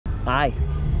Hi.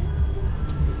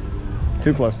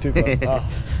 Too close, too close. Oh.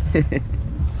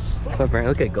 What's up, Brian?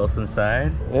 Look at Ghost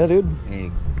inside. Yeah, dude.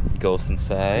 Hey, Ghost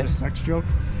inside. Is that a sex joke?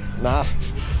 Nah.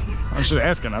 I'm just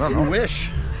asking, I don't know. You wish.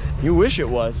 You wish it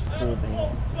was. Cool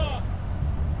beans.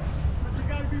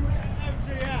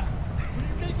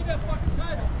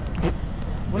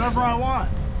 Whatever I want.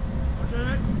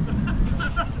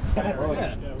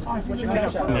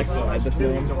 Next slide, this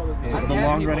one. The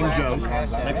long running joke.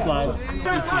 Next slide.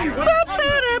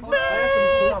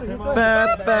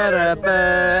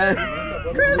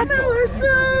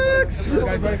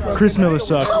 Chris Miller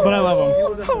sucks, but I love him.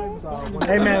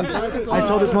 Hey man, I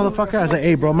told this motherfucker, I was like,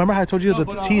 hey bro, remember how I told you the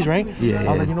tease, right? Yeah. I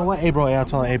was like, you know what? Hey bro, I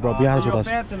told him, hey bro, be honest with us.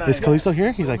 Is Kalisto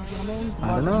here? He's like, I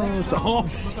don't know. It's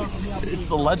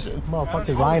the legend.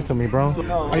 Motherfucker's lying to me, bro.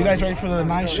 Are you guys ready for the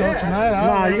nice show tonight?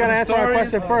 Nah, you gotta answer our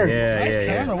question first. Yeah, Nice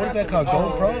camera. What is that called?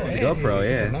 GoPro? It's a GoPro,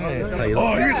 yeah. Nice. That's how you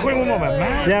Oh, look. you're quitting with my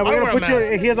mask. Yeah, we're I gonna wear a put you,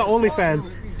 mask. he has an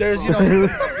OnlyFans. There's, you know. Oh,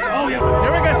 yeah. You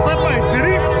ever got slapped by a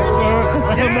titty?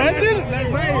 Imagine? That's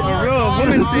right. A real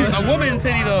woman titty. A woman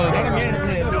titty, though. Not a man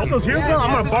titty. Alto's here, bro.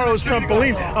 I'm gonna borrow his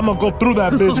trampoline. I'm gonna go through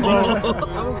that bitch,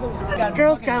 bro.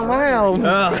 Girls got wild.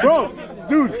 Bro,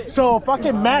 dude, so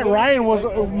fucking Ryan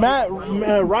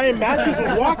Matthews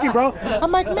was walking, bro.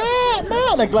 I'm like,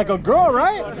 Matt, like a girl,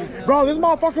 right? Bro, this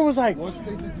motherfucker was like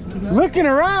looking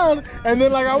around, and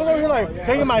then like I was over here like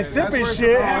taking my sip and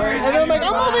shit, and then I'm like,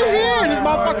 I'm over here, and this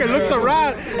motherfucker looks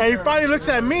around, and he finally looks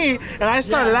at me, and I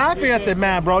start laughing. I said,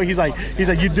 man, bro, he's like,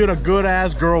 you did a good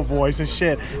ass girl voice and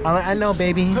shit. I'm like, I know,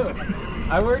 baby.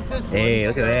 Hey,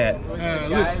 look at that.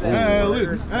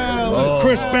 Luke. Oh.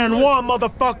 Chris Benoit,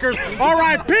 motherfuckers.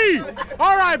 R.I.P.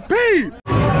 R.I.P.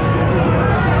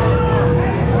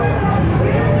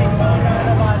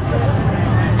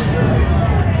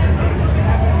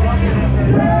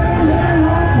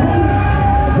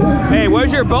 Hey,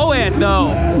 where's your bow at, though?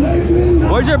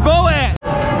 Where's your bow at?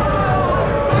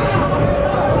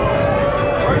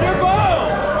 Where's your bow?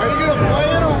 Are you going to play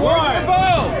it or what?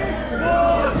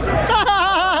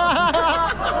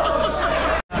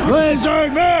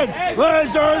 Lizard man!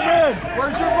 Lizard man!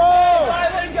 Where's your ball?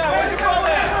 Where's your bow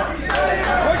at?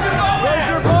 Where's your bow Where's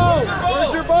your ball?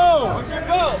 Where's your ball? Where's your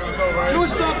bow? Do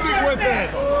something with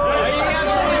it.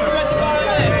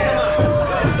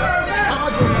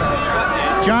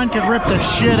 John could rip the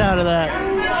shit out of that.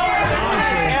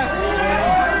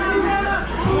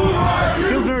 He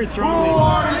feels very Who strongly.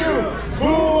 are you?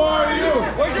 Who are you?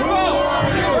 Where's your Who bow? are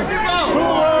you? Where's your bow? Who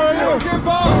are you? Where's your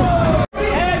bow?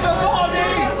 Hey, the ball,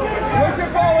 dude! Where's your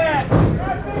bow at?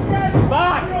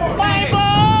 Bach! My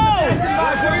bow!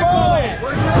 Where's your bow at?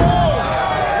 Where's your ball?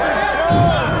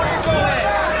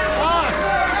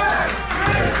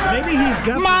 Maybe he's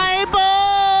deaf. My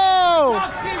bow!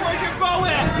 Where's your bow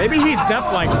at? Maybe he's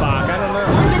deaf like Bach. I don't know.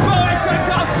 Where's your bow at,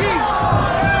 Tchaikovsky?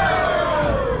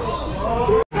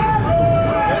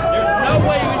 There's no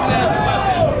way you're using that as a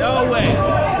weapon. No way.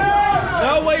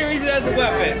 No way you're using that as a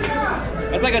weapon.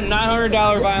 That's like a $900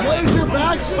 violin. What is your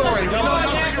backstory? We know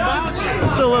nothing about you.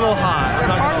 It's a little hot.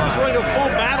 Carlos wearing a full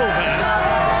battle vest.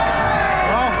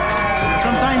 Well,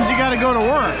 sometimes you gotta go to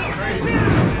work.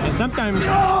 And sometimes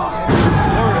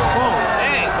work is cold.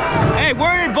 Hey,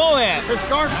 where's your bow at? The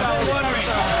scarf salad.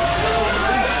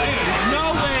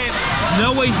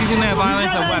 No way he's using that violin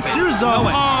as a weapon. Shoes though. No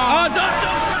way. Oh, don't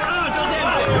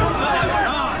damage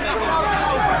it.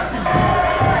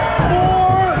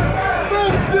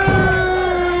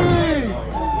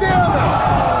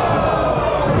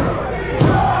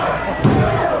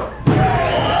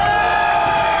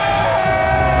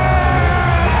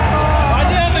 Why'd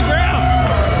you on the ground?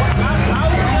 How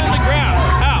is he on the ground?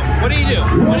 How? What do you do?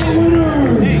 What do you do?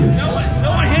 Hey,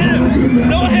 no one hit him.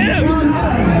 No one hit him.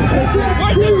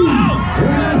 Where's your bow?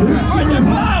 Where's your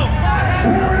bow?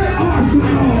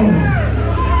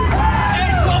 Hey,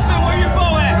 Tolkien, where your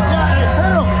bow at?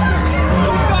 Where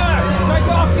your bow at?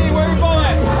 Tchaikovsky, where your bow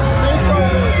at?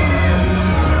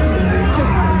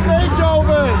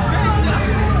 Beethoven.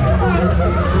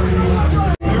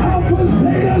 Alpha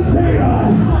Zeta Zeta,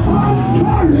 Oz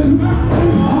Carden,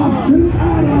 and Austin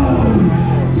Adams.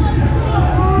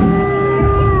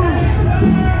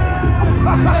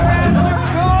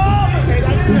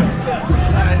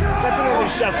 That's an early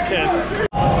chef's kiss.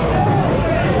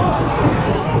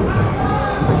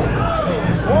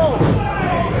 Whoa.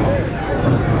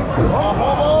 Oh,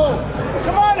 hobo.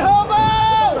 Come on, hobo.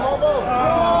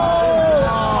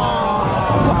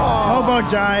 Hobo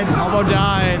died. Hobo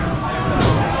died.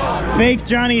 Fake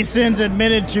Johnny Sins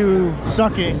admitted to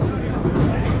sucking.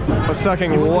 But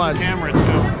sucking what? Camera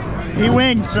too. He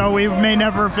winked, so we may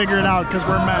never figure it out because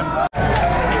we're men.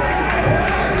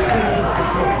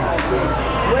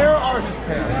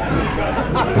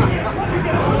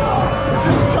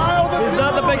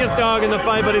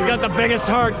 fight, but he's got the biggest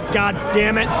heart. God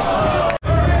damn it.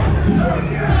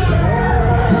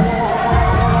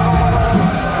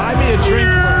 Buy me a drink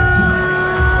first.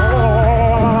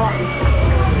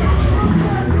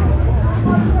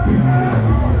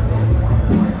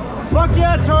 Fuck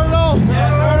yeah, Turtle! Yeah,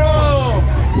 Turtle!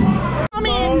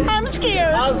 I'm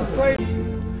scared. I was afraid.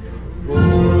 For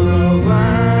the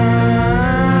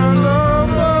land of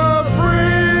the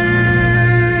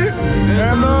free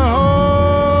and the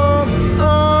home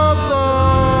of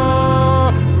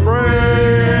the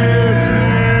brave.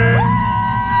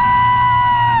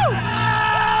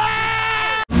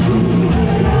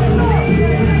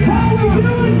 How we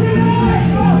doing tonight?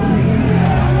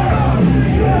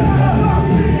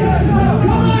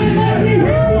 Come on, let me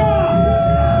hear ya!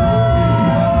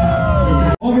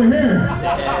 Over here.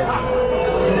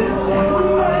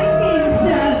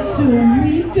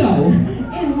 Rico,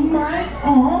 and my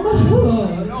arm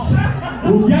hurts.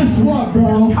 Well, guess what,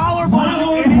 bro? My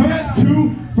arm hurts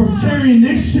too from carrying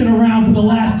this shit around for the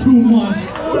last 2 months.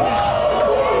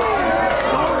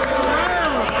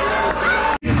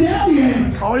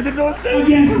 Stallion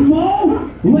against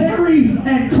Mo, Larry,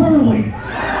 and Curly.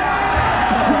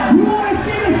 You want to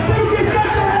see the Stooges get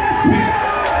their ass kicked?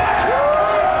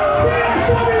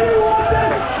 CSW, you want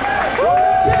this?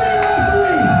 Give me a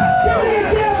referee. Give me a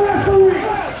damn referee.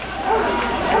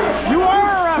 You are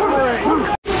a referee.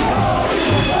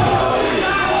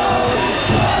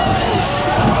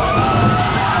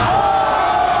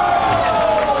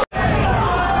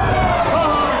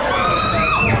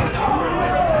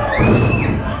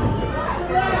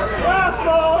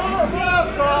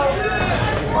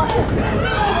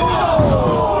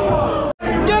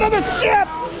 Get him a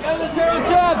chips! Get the turtle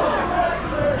chips!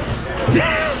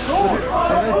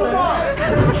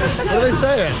 What are they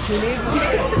saying?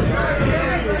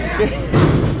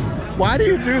 Why do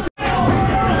you do that?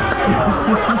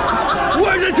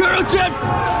 Where's the turtle chips?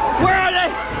 Where are they?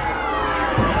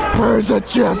 Where's the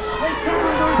chips?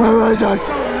 Where is it?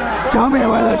 Tell me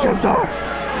where the chips are.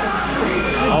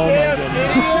 Oh my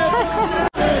goodness.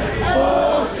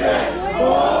 Bullshit!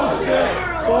 Bullshit!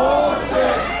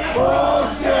 Bullshit!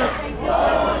 Bullshit!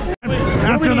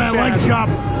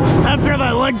 After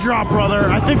that leg drop, brother,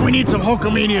 I think we need some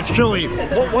Hulkamania chili.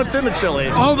 What's in the chili?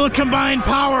 All the combined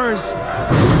powers.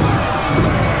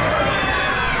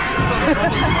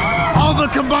 All the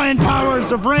combined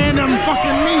powers of random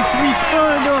fucking meats we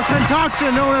stir into a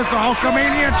concoction known as the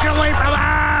Hulkamania chili, brother.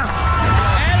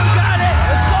 Adam got it!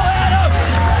 Let's go, Adam!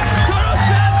 Turtle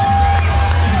chips!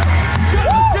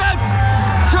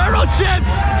 Turtle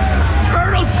chips!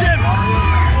 Turtle chips!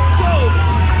 Go!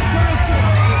 Turtle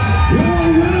chips! Your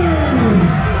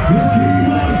winners, the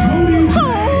team of Cody J.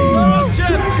 Turtle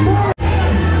chips!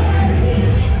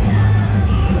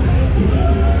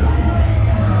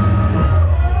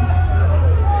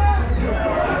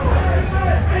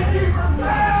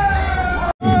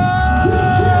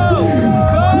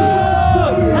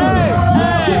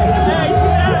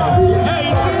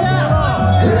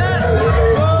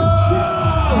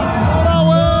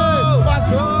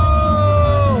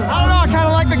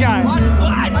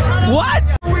 What?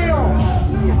 We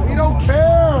don't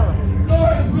care. Go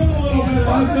ahead, spin a little bit.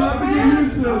 I'm not getting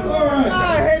used to this. All right.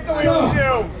 I hate the way you do.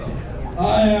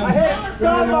 I am. I hate it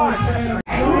so much.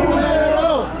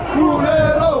 Culero,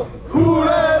 culero,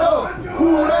 culero,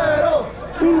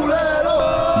 culero.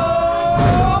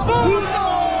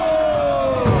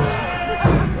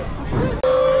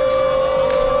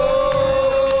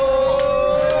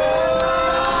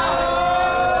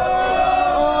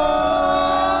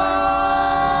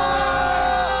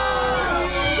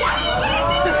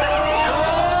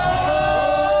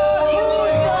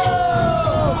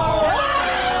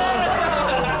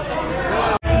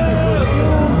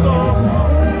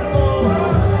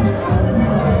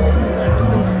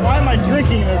 Why am I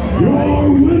drinking this? Your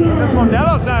winner. It's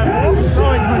Modelo time. It's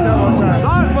always Modelo time. It's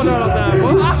always Modelo time.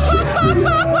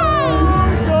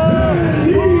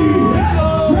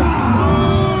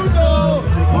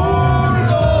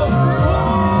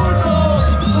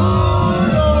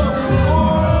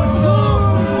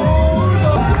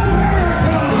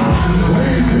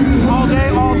 All day,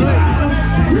 all day.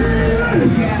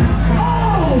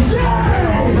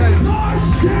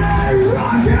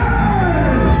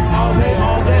 All day,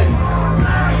 all day.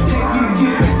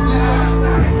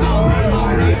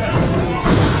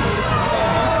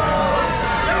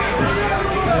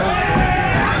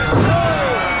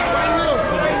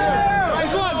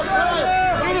 Nice one.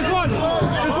 This one.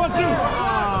 This one too.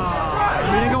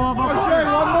 He didn't go off our corner.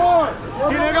 One more.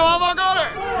 He didn't go off our corner.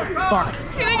 Fuck.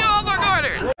 He didn't go off our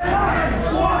corner.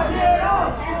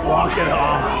 Walk it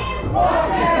off.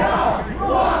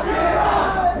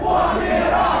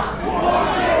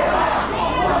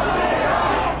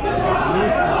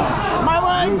 My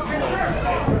leg!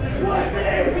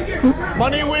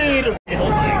 Money weed.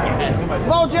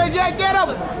 Come on, JJ, get him!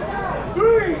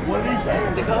 What did he say?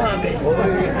 Come on, baby.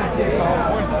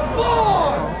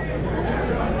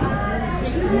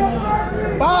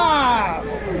 5.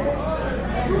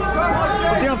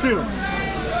 What's the on 2?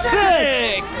 6.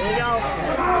 There you go.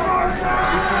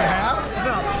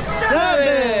 6.5.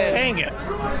 7. Dang it.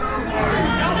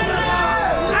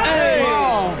 8.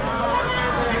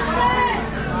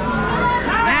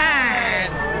 9.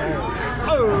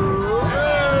 Oh.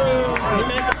 He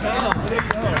made the pedal. There you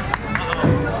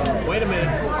go. Wait a minute.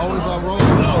 Always on roll. No.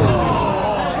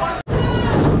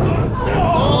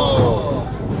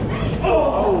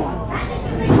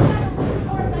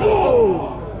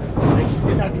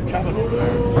 Coming over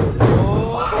there.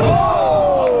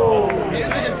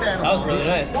 That was really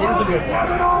nice. It is a good one.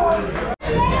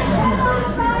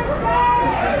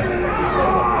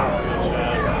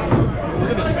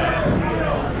 Look at this man.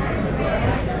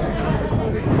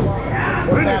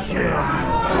 What's happening?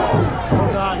 Oh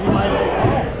god, he might have.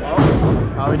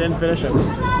 Oh, he didn't finish it. Oh,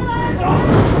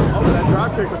 that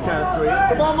drop kick was kind of sweet.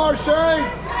 Come on, Marche!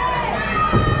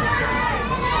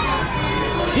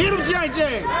 Get him, JJ!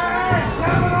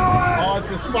 Oh,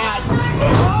 it's a spot.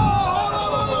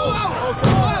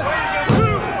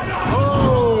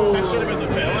 Oh! That should have been the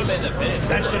finish.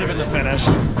 That should have been the finish.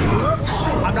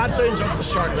 I'm not saying jump the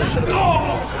shark, but it should have been.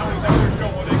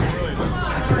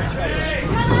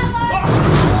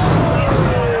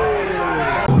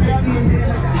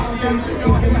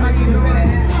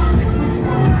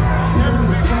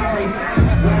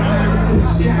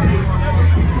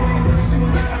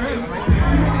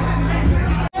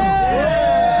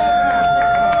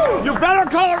 You better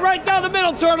call it right down the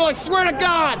middle, Turtle, I swear to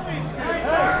God!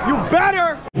 You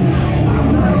better!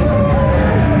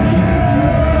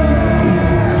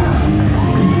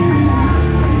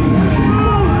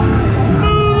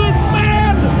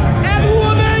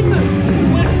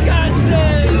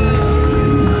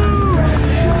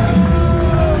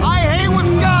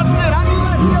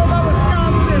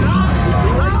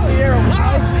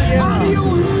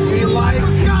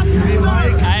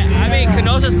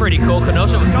 Kenosha's pretty cool.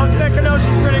 Kenosha was. Don't say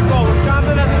Kenosha's pretty cool.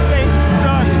 Wisconsin has a state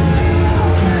sucks.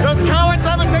 Those cowards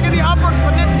haven't taken the Upper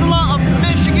Peninsula of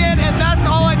Michigan, and that's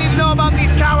all I need to know about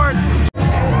these cowards.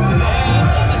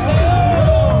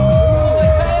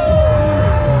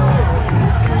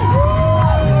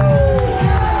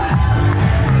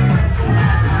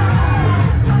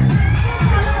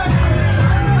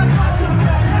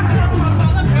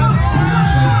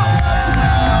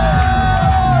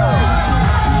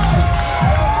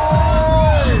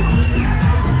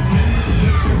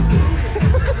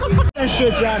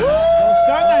 Shit, John.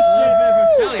 Start that shit.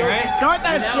 Shelly, right? Start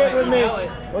that shit with me.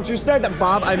 Don't you start that,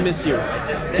 Bob? I miss you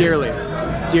dearly,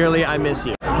 dearly. I miss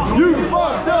you. You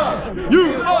fucked up!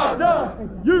 You fucked up!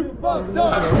 You fucked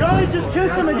up! Johnny, just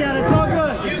kiss him again. It's all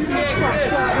good. You can't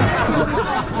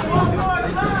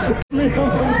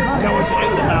No, it's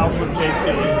in the mouth with JT.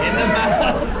 in the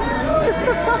mouth.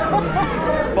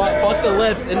 Fuck the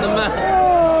lips in the mouth.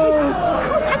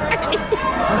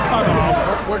 We're cut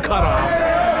off. We're cut off.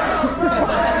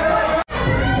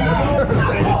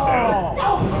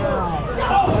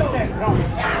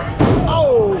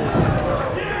 Oh!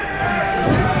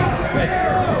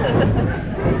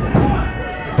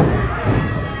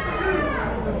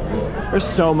 There's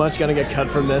so much gonna get cut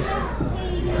from this.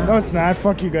 No, it's not.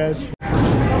 Fuck you guys.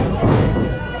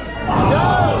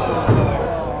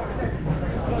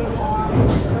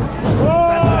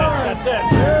 That's it.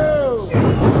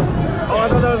 Oh, I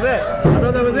thought that was it. I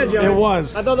thought that was it, Joey. It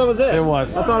was. I thought that was it. It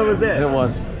was. I thought it was it. It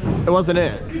was. It wasn't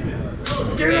it.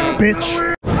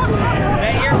 Bitch.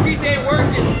 That earpiece ain't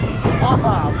working.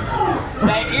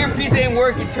 That earpiece ain't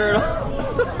working, Turtle.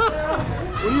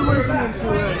 What are you listening to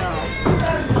right now?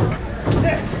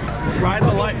 Ride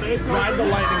the lightning down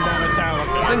to town.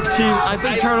 I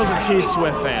think Turtle's a T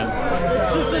Swift fan.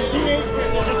 It's just the Teenage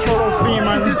Mutant Ninja Turtles theme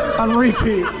on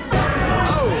repeat.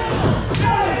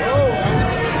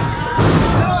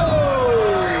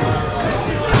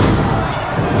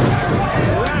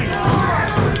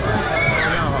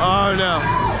 Oh no.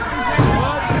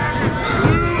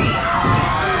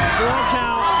 Slow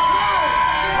count.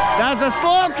 That's a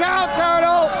slow count,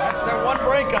 Turtle. That's their one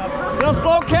breakup. Still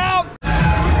slow count.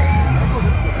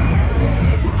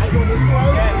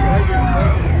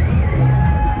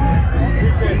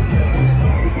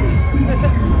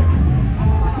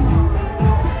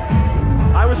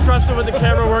 I was trusting messing with the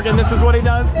camera work, and this is what he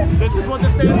does. This is what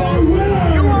this man does. You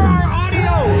are our audio.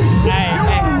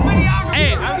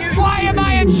 Hey, why am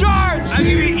I in charge? I'm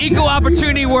giving you equal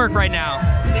opportunity work right now.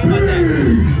 Think about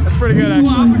that. That's pretty good, Equal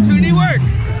actually. opportunity work.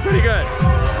 It's pretty good.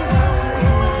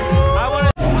 I want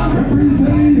to.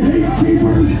 Representing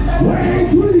Gatekeepers, way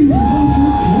 3.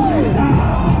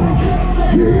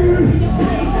 Here's the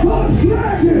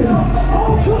Dragon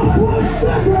of the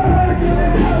Pacific,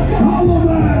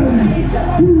 Solomon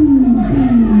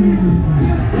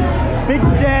Big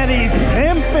Daddy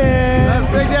Pimpin'. That's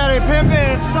Big Daddy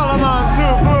Pimpin', Solomon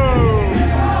Supu.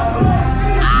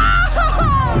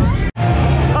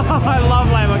 I love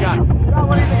Lamb of God.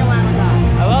 What do you think of Lamb of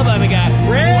God? I love Lamb of God.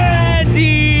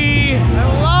 Randy. I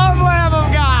love Lamb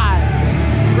of God.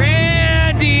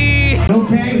 Randy.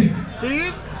 Okay,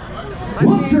 Steve?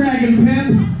 look, Dragon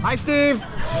Pimp, Hi, Steve.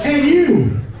 and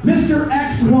you, Mr.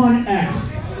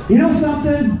 X1X. You know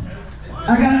something?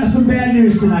 I got some bad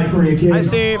news tonight for you, kids. Hi,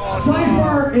 Steve.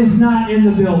 Cypher is not in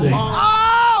the building.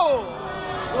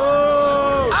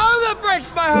 Oh, that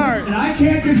breaks my heart. And I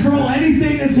can't control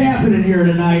anything that's happening here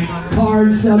tonight.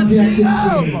 Card subject to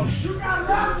change. You're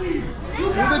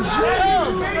the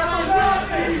GM.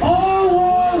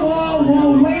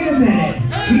 Oh, wait a minute.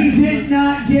 He did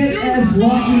not get as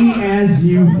lucky as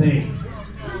you think.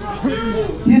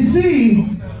 You see,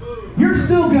 you're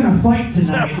still gonna fight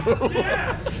tonight.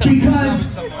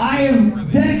 Because I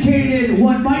have dedicated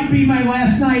what might be my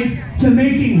last night to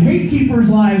making Hatekeepers'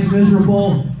 lives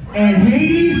miserable. And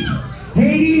Hades,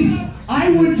 I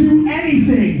would do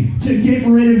anything to get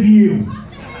rid of you.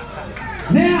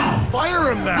 Now,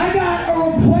 Fire him I back. got a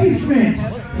replacement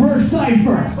for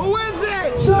Cypher. Who is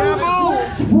it? So Sabu.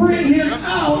 let's bring him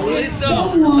out. It's Aliso.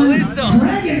 someone Aliso.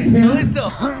 Dragon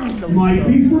Pimp might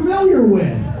be familiar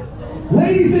with.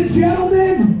 Ladies and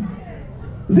gentlemen,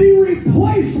 the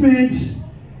replacement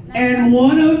and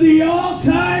one of the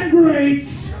all-time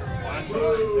greats,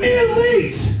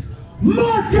 Elite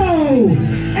Marco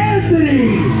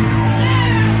Anthony.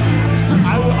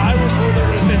 I was worried they were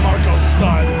going to say Marco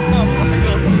Stunt.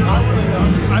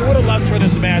 I would have left for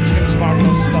this match if it was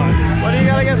Marco Stunt. What do you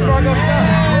got against Marco Stunt?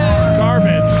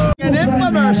 Garbage. An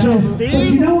infomercial, But you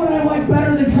Steve. know what I like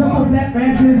better than triple threat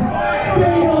matches?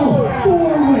 Fatal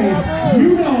four-ways. You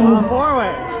know.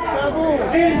 Four-way.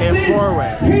 And since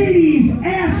four-way. Hades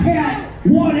asshat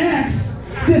 1X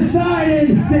decided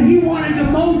that he wanted to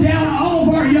mow down all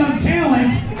of our young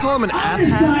talent, Call him an I asshat.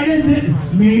 decided that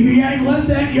maybe I'd let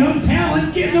that young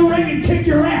talent get in the ring and kick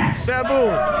your ass. Sabu.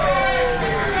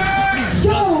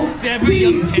 So, Sabu,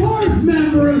 young the talent. fourth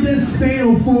member of this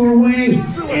fatal four-way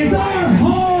is our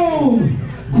home-grown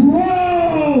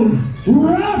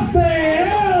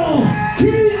Rafael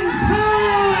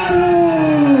Quintana.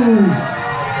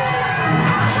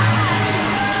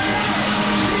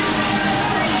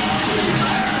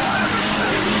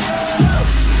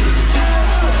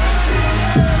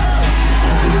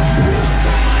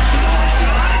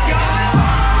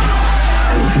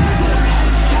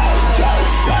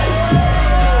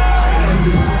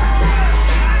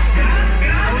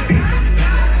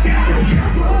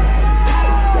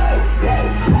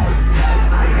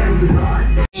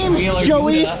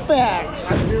 Joey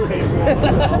Facts.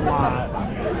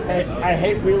 I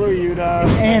hate Wheeler Yuta.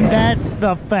 And that's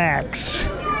the facts.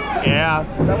 Yeah.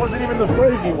 That wasn't even the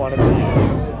phrase you wanted to use.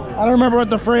 I don't remember what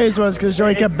the phrase was because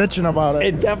Joey kept bitching about it.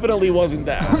 It definitely wasn't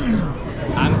that.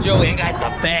 I'm Joey. I got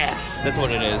the facts. That's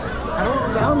what it is. I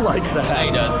don't sound like Yeah, that.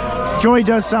 he does. Joey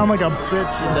does sound like a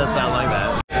bitch. He does sound like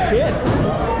that. Shit.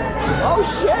 Oh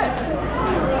shit.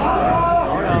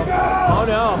 Oh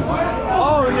no.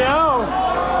 Oh no. Oh no.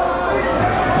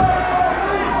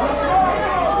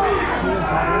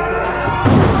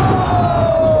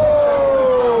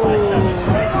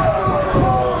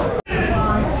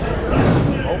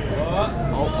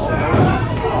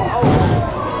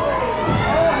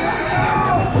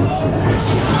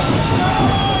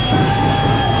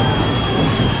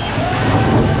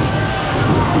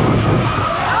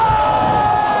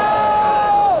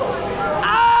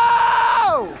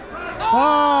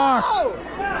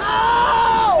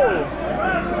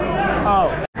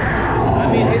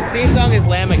 I mean, his theme song is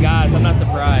Lamb of God, so I'm not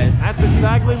surprised. That's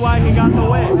exactly why he got the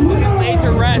win. This is laid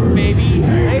to rest, baby.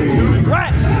 Hey, to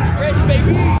rest. Rest,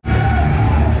 baby.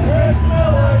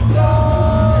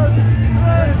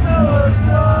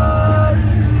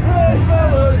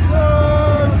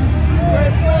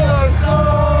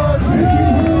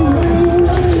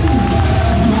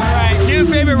 All right, new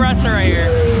favorite wrestler right here.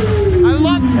 I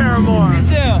love Paramore. Me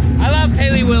too. I love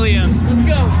Haley Williams. Let's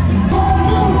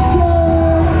go.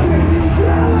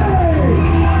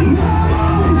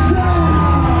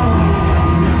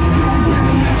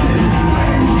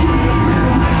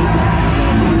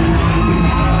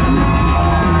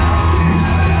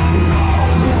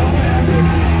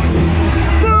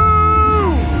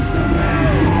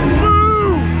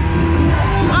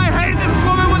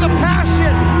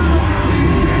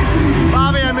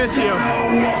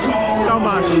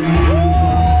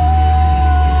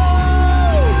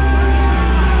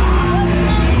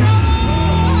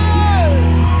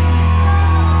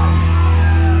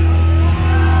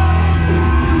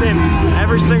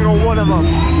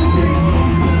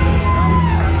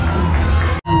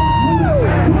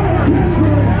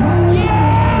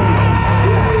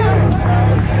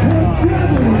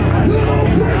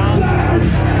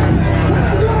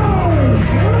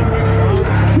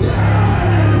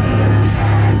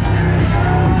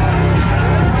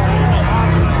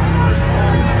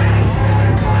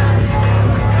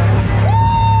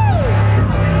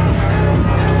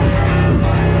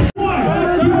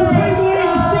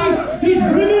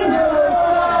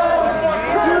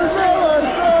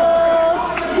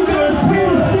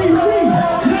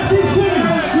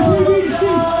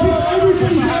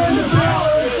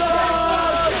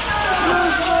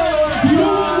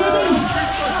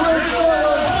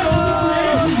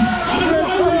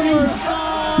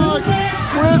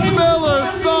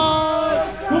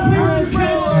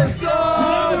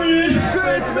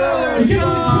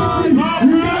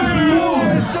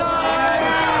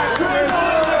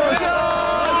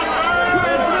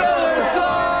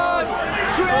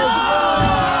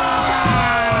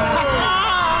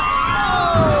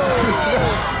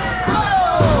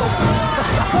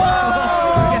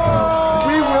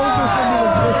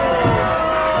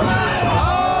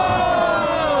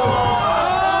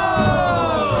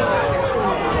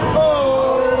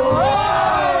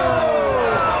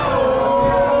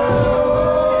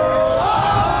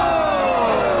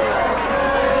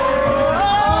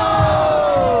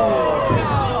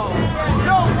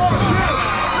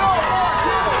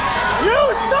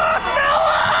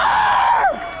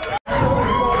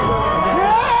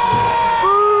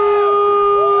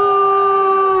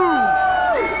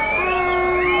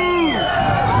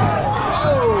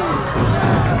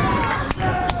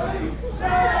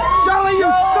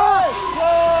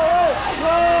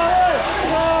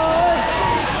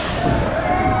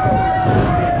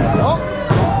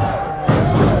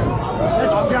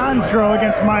 girl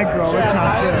against my girl. It's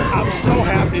not fair. I'm so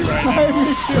happy right now.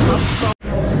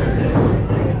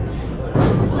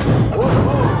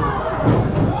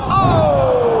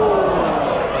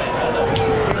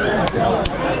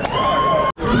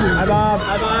 Hi, Bob.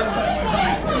 Hi, Bob.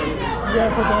 You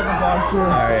gotta put that in the vlog too.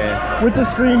 Alright. With the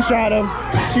screenshot of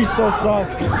she still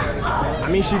sucks. I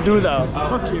mean, she do though.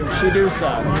 Fuck you. She do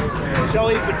suck.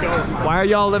 Shelly's the goat. Why are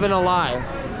y'all living a lie?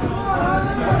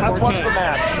 Let's watch the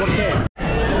match. Okay.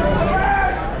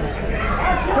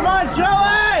 Come on,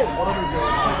 Shelly!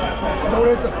 Don't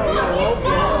hit the front rope.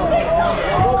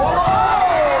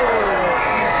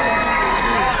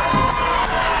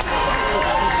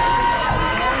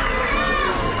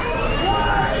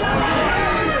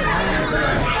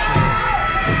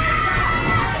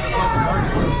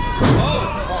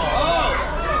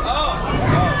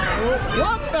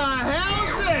 What the hell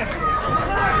is this?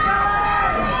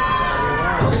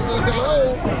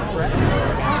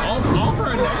 All for a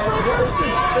neck break? What is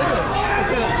this finish?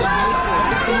 It's a submission.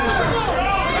 It's a submission.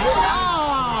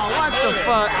 Oh, what the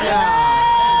fuck? Yeah.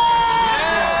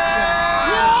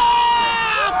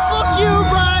 Fuck you,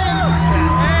 Brian.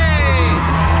 Hey!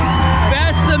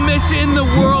 Best submission in the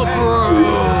world, bro.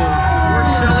 Where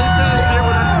Shelly does here,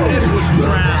 but that finish was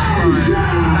trash,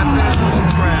 Brian. That finish was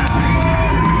trash.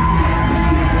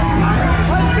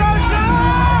 Let's go,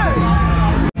 Shelly!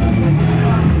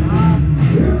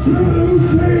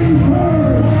 Introducing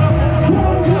first,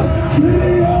 from the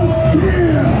city of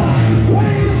Spear,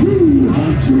 weighing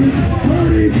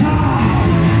 230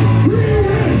 pounds, he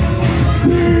is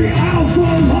the Alpha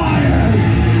Lion,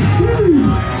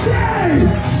 TJ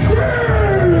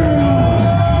Steele!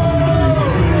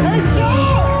 Hey, Shelly!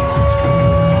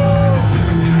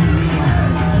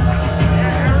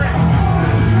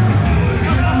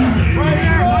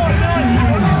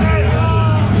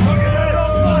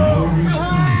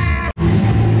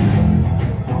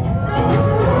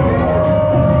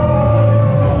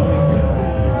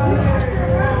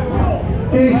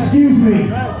 Excuse me.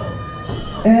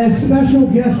 As special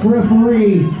guest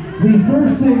referee, the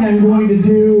first thing I'm going to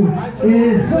do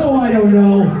is, so I don't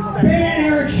know, ban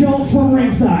Eric Schultz from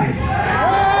ringside.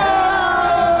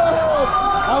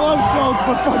 I love Schultz,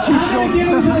 but fuck you, I'm going to Schultz. give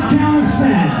him to the count of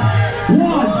 10.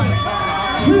 1,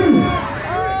 2,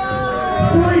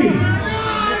 3,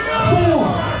 4,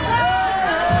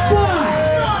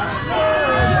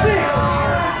 5, 6.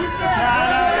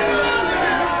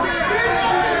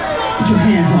 Put your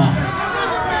hands on.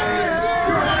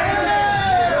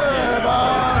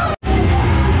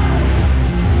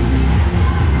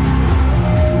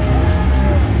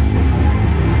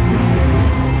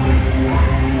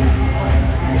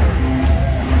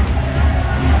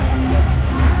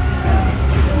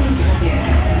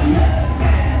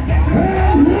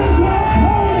 And his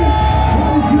opponent,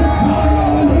 from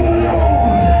Chicago,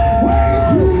 Illinois,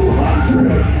 weighing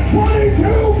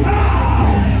 222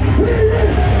 pounds, he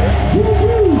is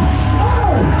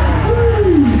WRC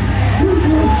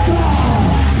Superstar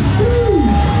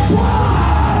Steve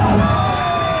Boss!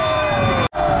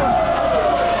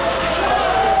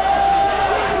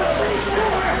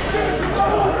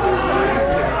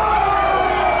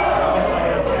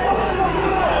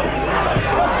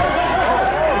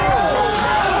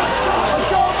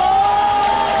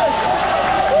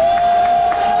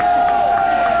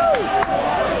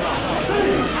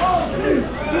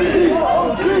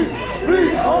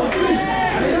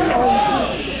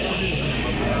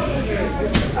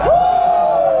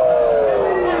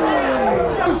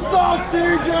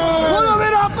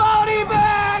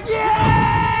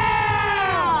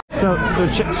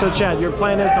 So Chad, your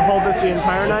plan is to hold this the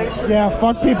entire night? Yeah,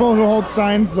 fuck people who hold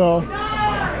signs though.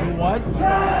 What?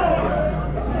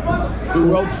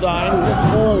 Who wrote signs?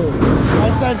 I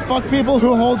said fuck people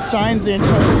who hold signs the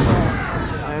entire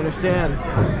time. I understand.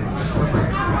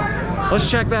 Let's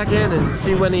check back in and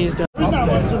see when he's done. He's not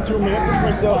less than 2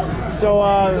 minutes. So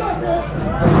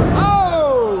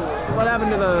what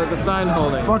happened to the sign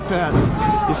holding? Fuck that.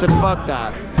 You said fuck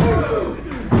that.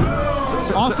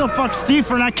 Also, fuck Steve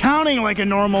for not counting like a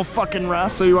normal fucking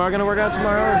rest. So you are gonna work out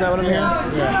tomorrow? Is that what I'm hearing?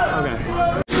 Yeah. Okay.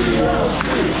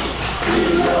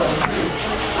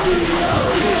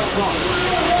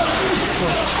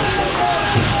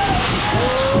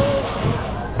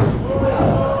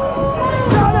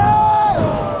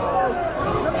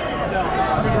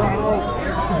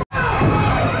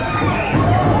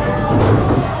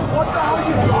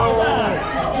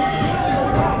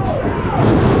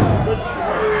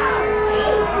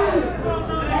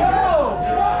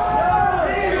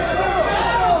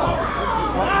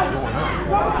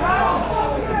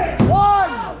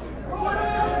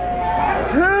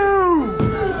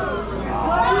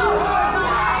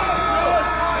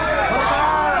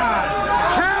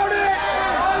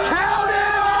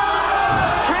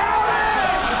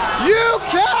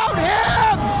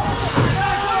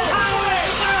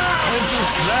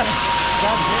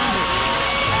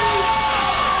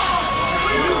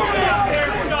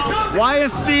 Why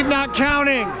is Steve not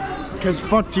counting? Because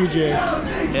fuck TJ.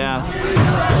 Yeah.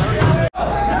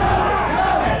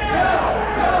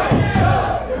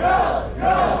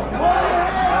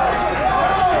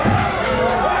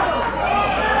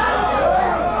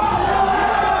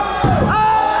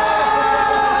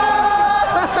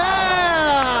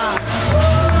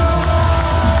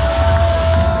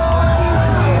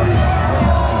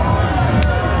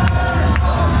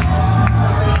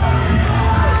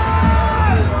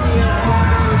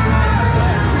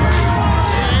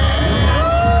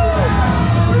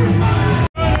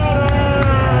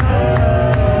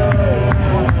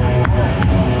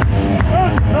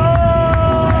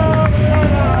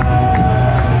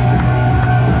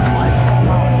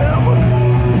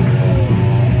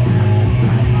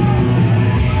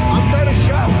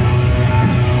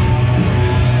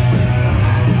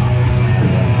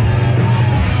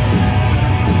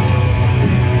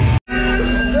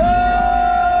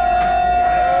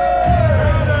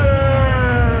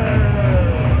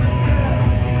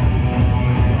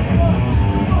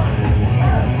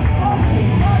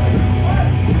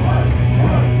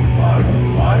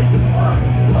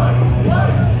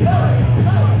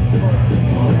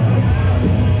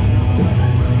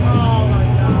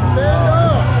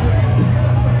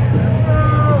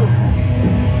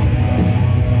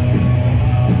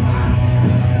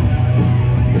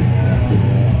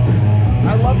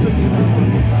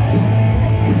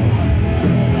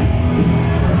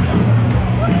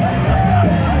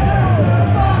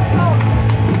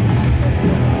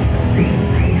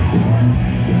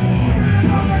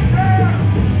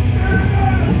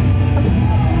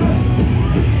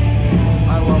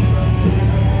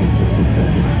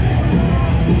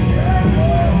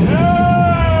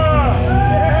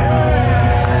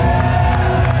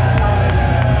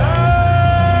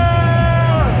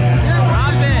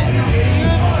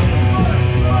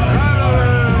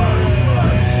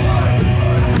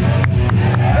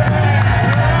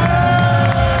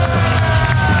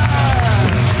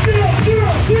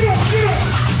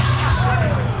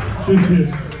 Thank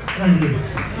you.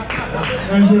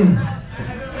 Thank you.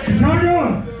 Chicago!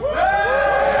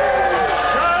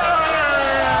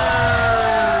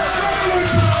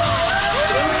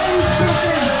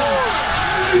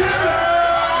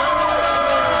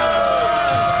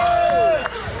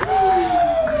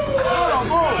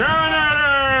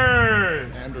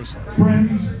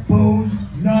 Friends, foes,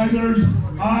 neithers,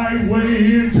 I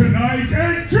weigh in tonight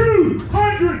at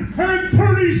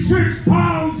 236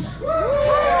 pounds.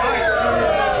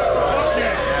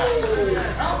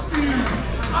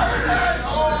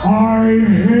 I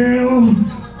hail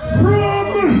from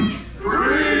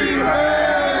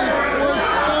Greenland,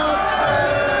 Wisconsin.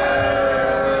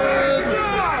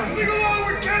 Sing along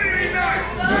with Kennedy next.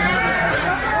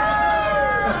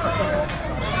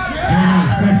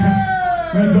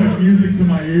 That's like music to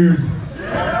my ears.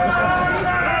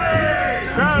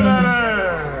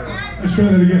 Let's try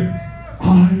that again. I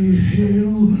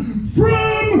hail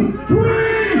from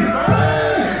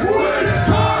Greenland,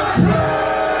 Wisconsin.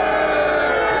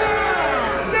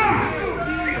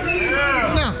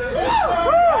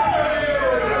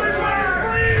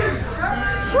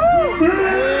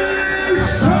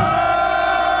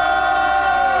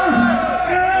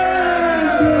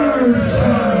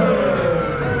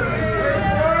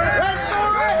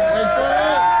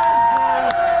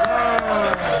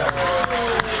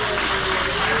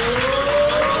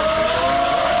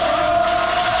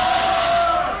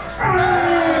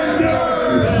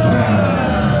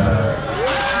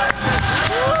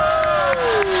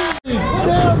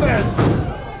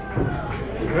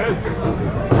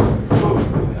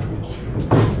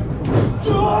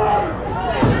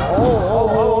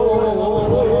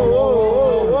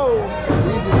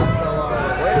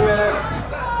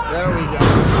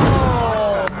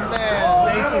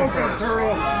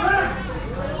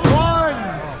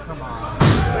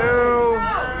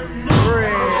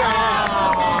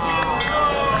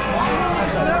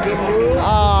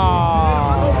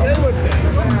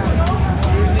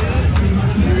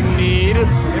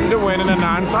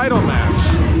 Non-title match.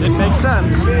 It makes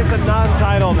sense. It's a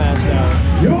non-title match,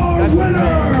 though. Your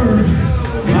winner,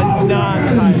 a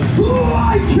non-title.